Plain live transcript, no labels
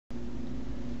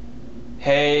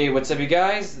Hey, what's up you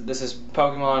guys? This is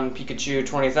Pokemon Pikachu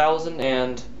 20,000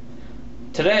 and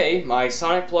today my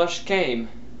Sonic plush came.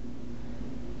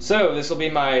 So this will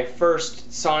be my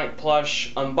first Sonic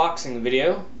plush unboxing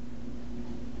video.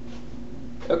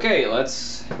 Okay,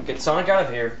 let's get Sonic out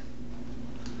of here.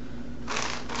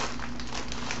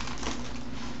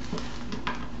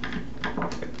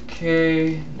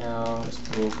 Okay, now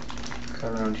just a little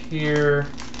cut around here.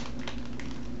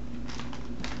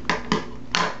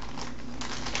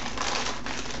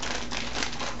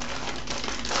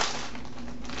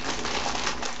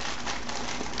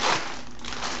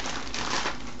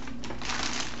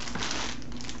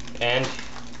 And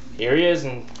here he is,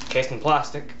 encased in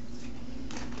plastic.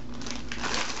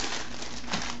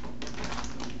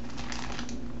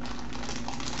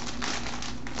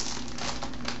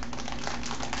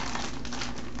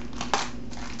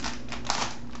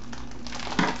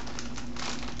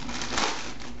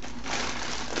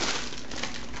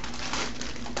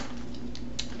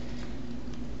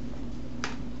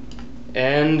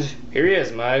 And here he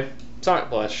is, my Sonic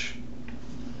plush.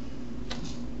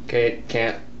 Okay, it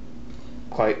can't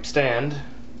quite stand.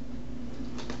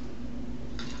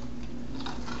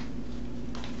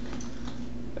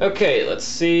 Okay, let's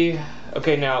see.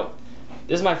 Okay, now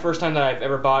this is my first time that I've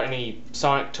ever bought any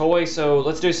Sonic toy, so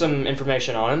let's do some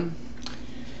information on him.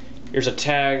 Here's a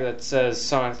tag that says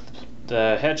Sonic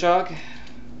the Hedgehog.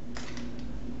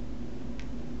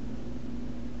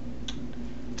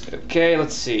 Okay,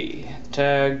 let's see.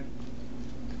 Tag.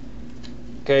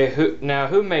 Okay,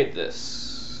 who made this?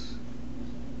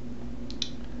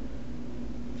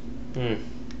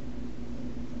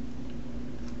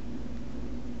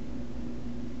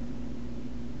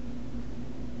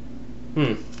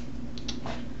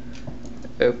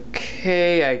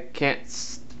 Okay, I can't.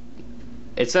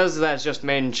 It says that it's just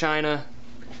made in China.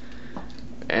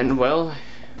 And well,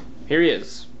 here he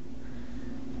is.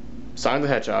 Sonic the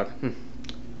Hedgehog.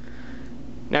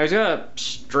 Now he's got a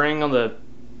string on the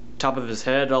top of his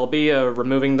head. I'll be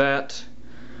removing that.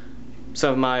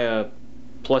 Some of my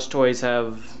plush toys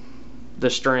have the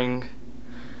string.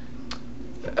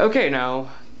 Okay, now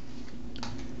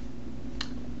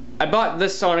I bought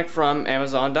this Sonic from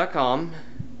Amazon.com.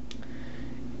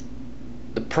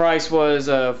 The price was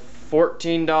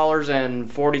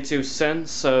 $14.42,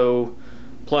 so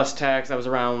plus tax that was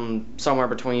around somewhere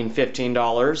between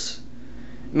 $15. I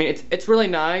mean, it's really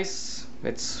nice.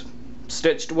 It's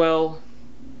stitched well.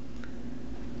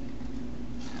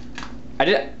 I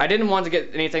didn't want to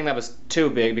get anything that was too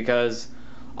big because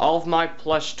all of my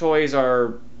plush toys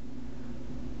are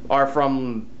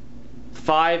from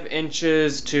 5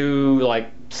 inches to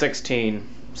like 16.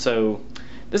 So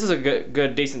this is a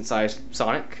good decent sized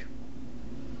Sonic.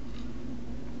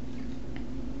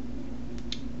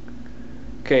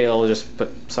 Okay, I'll just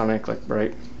put Sonic like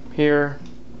right here.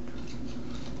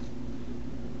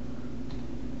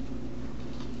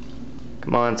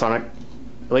 Come on, Sonic.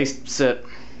 At least sit.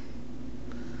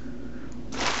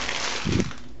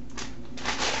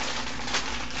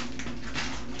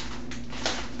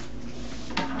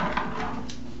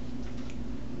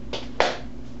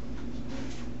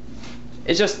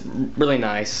 It's just really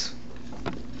nice.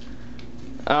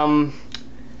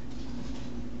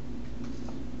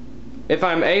 If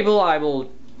I'm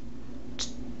able,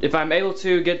 if I'm able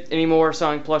to get any more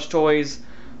Sonic plush toys,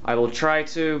 I will try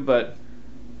to, but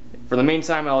for the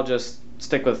meantime, I'll just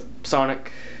stick with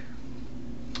Sonic.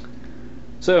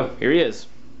 So, here he is.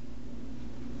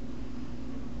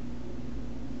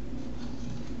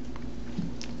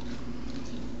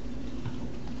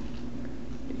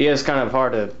 He is kind of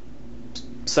hard to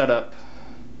set up.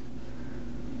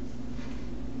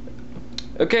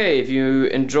 Okay, if you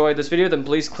enjoyed this video, then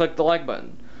please click the like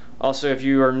button. Also, if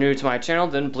you are new to my channel,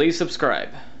 then please subscribe.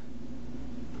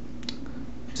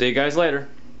 See you guys later.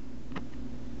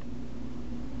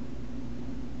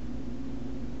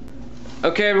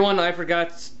 Okay, everyone, I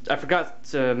forgot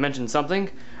to mention something.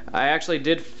 I actually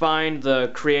did find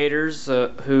the creators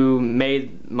who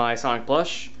made my Sonic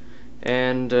plush,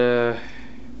 and here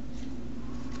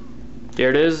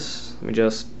it is. Let me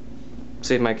just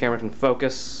see if my camera can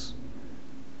focus.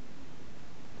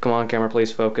 Come on, camera,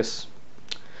 please focus.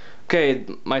 Okay,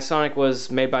 my Sonic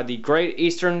was made by the Great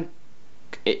Eastern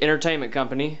Entertainment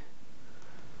Company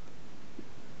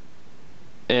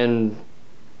in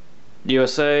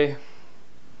USA.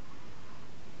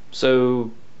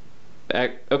 So,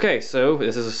 okay, so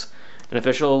this is an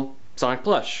official Sonic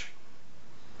plush.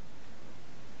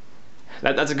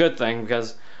 That's a good thing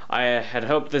because I had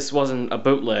hoped this wasn't a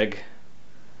bootleg.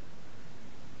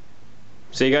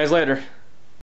 See you guys later.